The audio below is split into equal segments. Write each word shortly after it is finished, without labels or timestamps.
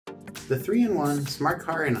The 3-in-1 Smart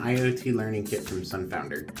Car and IoT Learning Kit from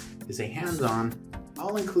SunFounder is a hands-on,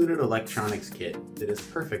 all-included electronics kit that is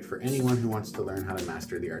perfect for anyone who wants to learn how to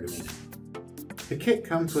master the Arduino. The kit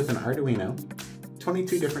comes with an Arduino,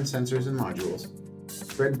 22 different sensors and modules,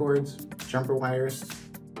 breadboards, jumper wires,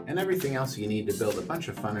 and everything else you need to build a bunch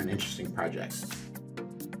of fun and interesting projects.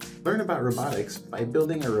 Learn about robotics by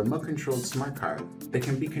building a remote-controlled smart car that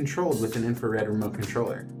can be controlled with an infrared remote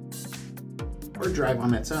controller, or drive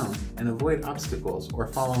on its own and avoid obstacles or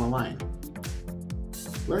fall on a line.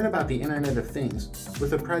 Learn about the Internet of Things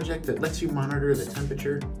with a project that lets you monitor the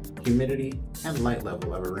temperature, humidity, and light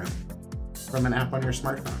level of a room from an app on your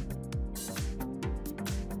smartphone.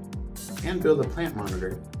 And build a plant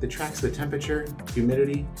monitor that tracks the temperature,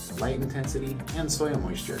 humidity, light intensity, and soil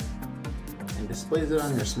moisture, and displays it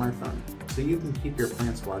on your smartphone so you can keep your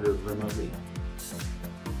plants watered remotely.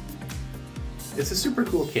 It's a super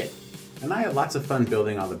cool kit, and I had lots of fun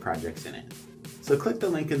building all the projects in it. So click the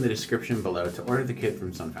link in the description below to order the kit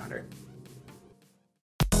from SunFounder.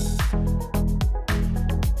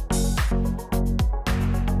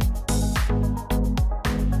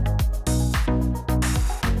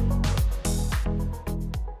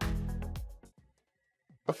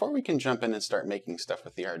 Before we can jump in and start making stuff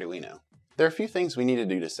with the Arduino, there are a few things we need to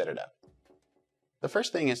do to set it up. The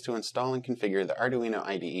first thing is to install and configure the Arduino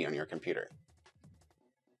IDE on your computer.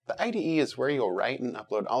 The IDE is where you'll write and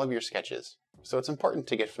upload all of your sketches, so it's important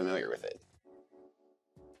to get familiar with it.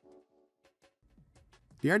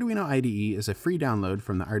 The Arduino IDE is a free download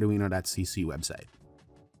from the arduino.cc website.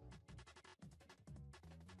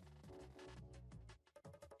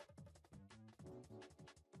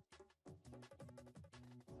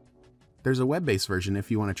 There's a web-based version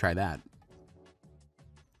if you want to try that,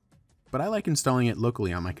 but I like installing it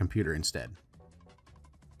locally on my computer instead.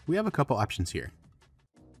 We have a couple options here.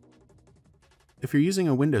 If you're using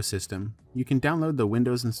a Windows system, you can download the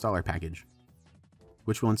Windows Installer package,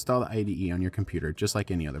 which will install the IDE on your computer just like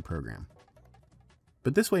any other program.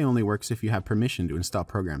 But this way only works if you have permission to install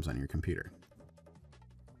programs on your computer.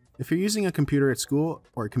 If you're using a computer at school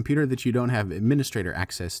or a computer that you don't have administrator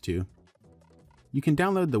access to, you can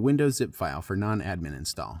download the Windows zip file for non-admin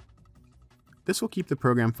install. This will keep the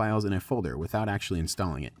program files in a folder without actually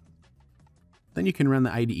installing it. Then you can run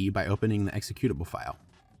the IDE by opening the executable file.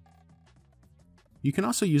 You can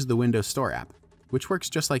also use the Windows Store app, which works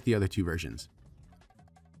just like the other two versions.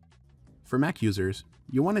 For Mac users,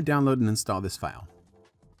 you'll want to download and install this file.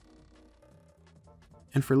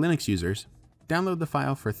 And for Linux users, download the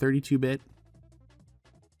file for 32-bit,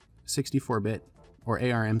 64-bit, or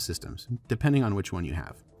ARM systems, depending on which one you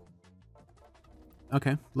have.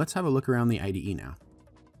 Okay, let's have a look around the IDE now.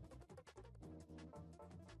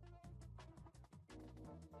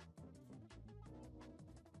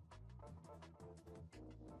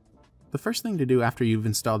 The first thing to do after you've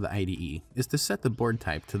installed the IDE is to set the board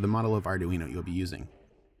type to the model of Arduino you'll be using.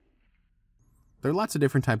 There are lots of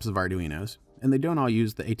different types of Arduinos, and they don't all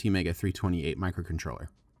use the ATmega 328 microcontroller.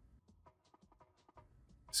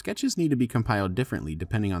 Sketches need to be compiled differently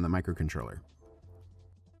depending on the microcontroller.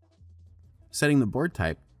 Setting the board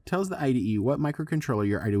type tells the IDE what microcontroller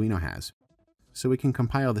your Arduino has, so we can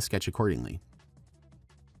compile the sketch accordingly.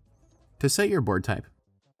 To set your board type,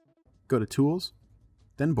 go to Tools,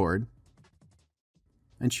 then Board,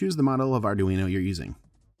 and choose the model of Arduino you're using.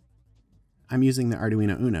 I'm using the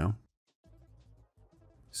Arduino Uno,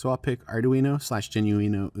 so I'll pick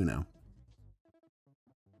Arduino/Genuino Uno.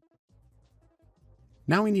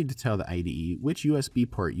 Now we need to tell the IDE which USB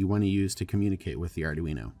port you want to use to communicate with the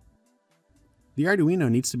Arduino. The Arduino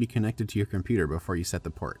needs to be connected to your computer before you set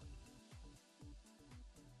the port.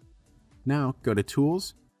 Now go to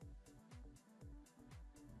Tools,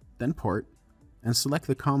 then Port, and select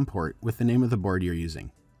the COM port with the name of the board you're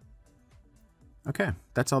using. Okay,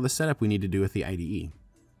 that's all the setup we need to do with the IDE.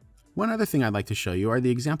 One other thing I'd like to show you are the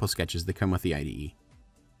example sketches that come with the IDE.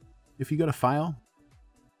 If you go to File,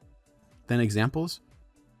 then Examples,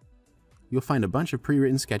 you'll find a bunch of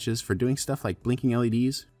pre-written sketches for doing stuff like blinking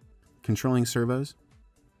LEDs, controlling servos,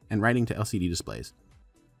 and writing to LCD displays.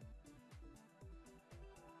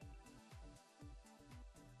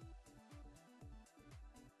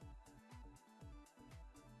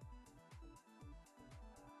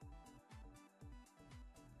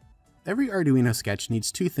 Every Arduino sketch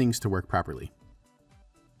needs two things to work properly: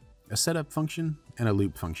 a setup function and a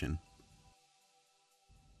loop function.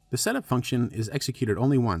 The setup function is executed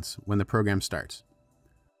only once when the program starts.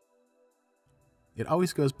 It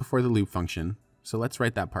always goes before the loop function, so let's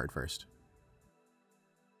write that part first.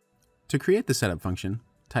 To create the setup function,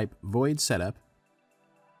 type void setup,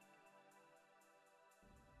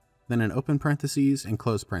 then an open parentheses and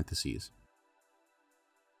close parentheses,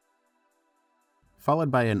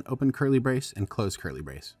 followed by an open curly brace and close curly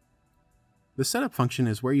brace. The setup function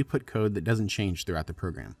is where you put code that doesn't change throughout the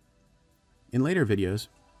program. In later videos,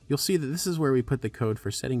 you'll see that this is where we put the code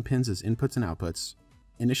for setting pins as inputs and outputs,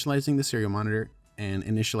 initializing the serial monitor, and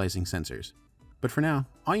initializing sensors. But for now,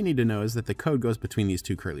 all you need to know is that the code goes between these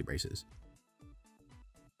two curly braces.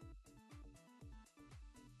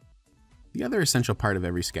 The other essential part of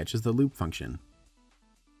every sketch is the loop function.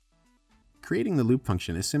 Creating the loop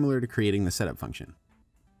function is similar to creating the setup function.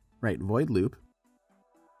 Write void loop,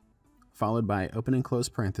 followed by open and close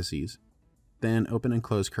parentheses, then open and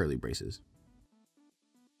close curly braces.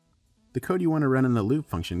 The code you want to run in the loop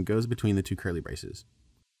function goes between the two curly braces.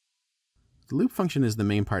 The loop function is the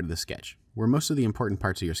main part of the sketch, where most of the important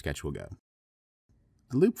parts of your sketch will go.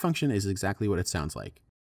 The loop function is exactly what it sounds like.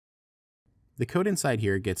 The code inside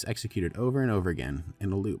here gets executed over and over again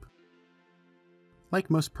in a loop.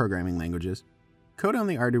 Like most programming languages, code on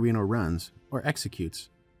the Arduino runs, or executes,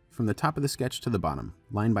 from the top of the sketch to the bottom,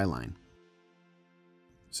 line by line.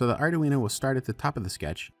 So the Arduino will start at the top of the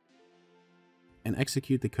sketch and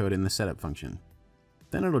execute the code in the setup function.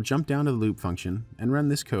 Then it'll jump down to the loop function and run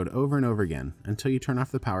this code over and over again until you turn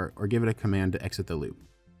off the power or give it a command to exit the loop.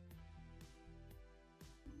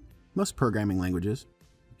 Most programming languages,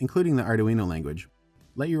 including the Arduino language,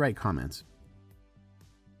 let you write comments.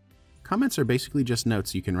 Comments are basically just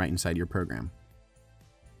notes you can write inside your program.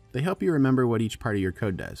 They help you remember what each part of your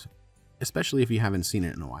code does, especially if you haven't seen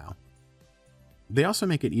it in a while. They also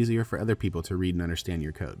make it easier for other people to read and understand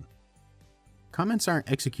your code. Comments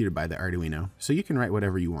aren't executed by the Arduino, so you can write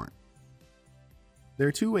whatever you want. There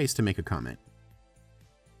are two ways to make a comment.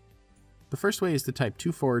 The first way is to type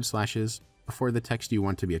 2 forward slashes before the text you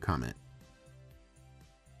want to be a comment.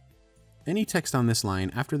 Any text on this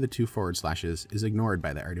line after the 2 forward slashes is ignored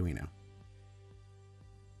by the Arduino.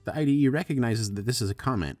 The IDE recognizes that this is a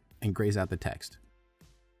comment and grays out the text.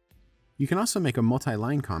 You can also make a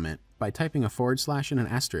multi-line comment by typing a forward slash and an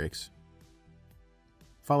asterisk,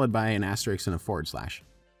 followed by an asterisk and a forward slash.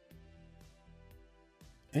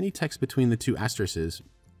 Any text between the two asterisks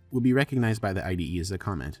will be recognized by the IDE as a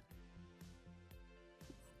comment.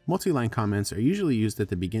 Multi-line comments are usually used at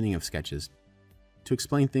the beginning of sketches to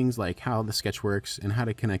explain things like how the sketch works and how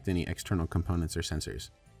to connect any external components or sensors.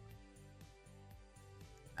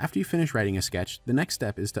 After you finish writing a sketch, the next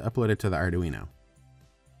step is to upload it to the Arduino.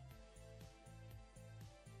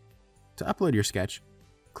 To upload your sketch,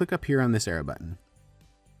 click up here on this arrow button.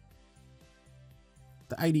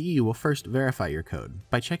 The IDE will first verify your code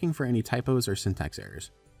by checking for any typos or syntax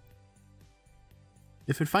errors.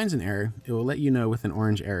 If it finds an error, it will let you know with an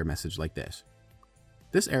orange error message like this.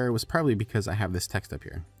 This error was probably because I have this text up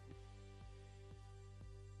here.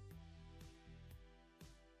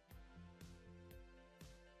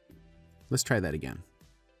 Let's try that again.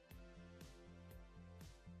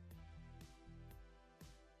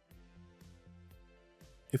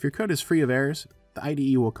 If your code is free of errors, the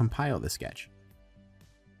IDE will compile the sketch.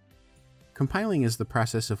 Compiling is the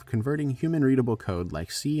process of converting human-readable code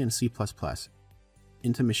like C and C++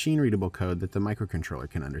 into machine-readable code that the microcontroller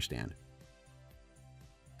can understand.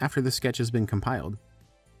 After the sketch has been compiled,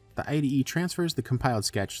 the IDE transfers the compiled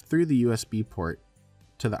sketch through the USB port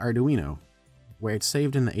to the Arduino, where it's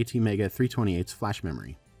saved in the ATmega 328's flash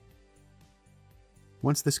memory.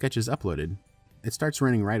 Once the sketch is uploaded, it starts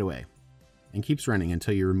running right away, and keeps running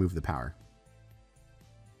until you remove the power.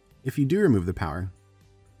 If you do remove the power,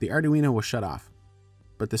 the Arduino will shut off,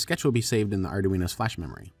 but the sketch will be saved in the Arduino's flash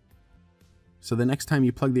memory. So the next time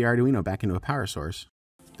you plug the Arduino back into a power source,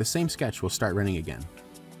 the same sketch will start running again.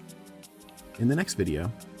 In the next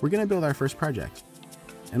video, we're going to build our first project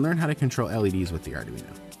and learn how to control LEDs with the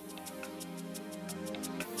Arduino.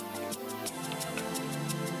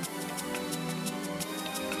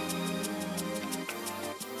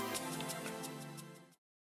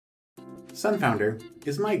 SunFounder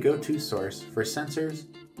is my go-to source for sensors,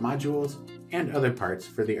 modules, and other parts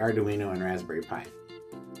for the Arduino and Raspberry Pi.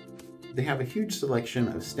 They have a huge selection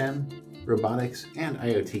of STEM, robotics, and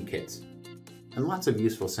IoT kits, and lots of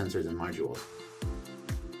useful sensors and modules.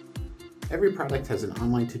 Every product has an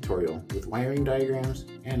online tutorial with wiring diagrams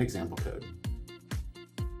and example code.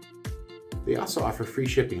 They also offer free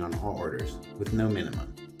shipping on all orders, with no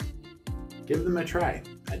minimum. Give them a try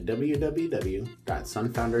at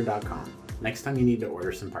www.sunfounder.com next time you need to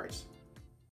order some parts.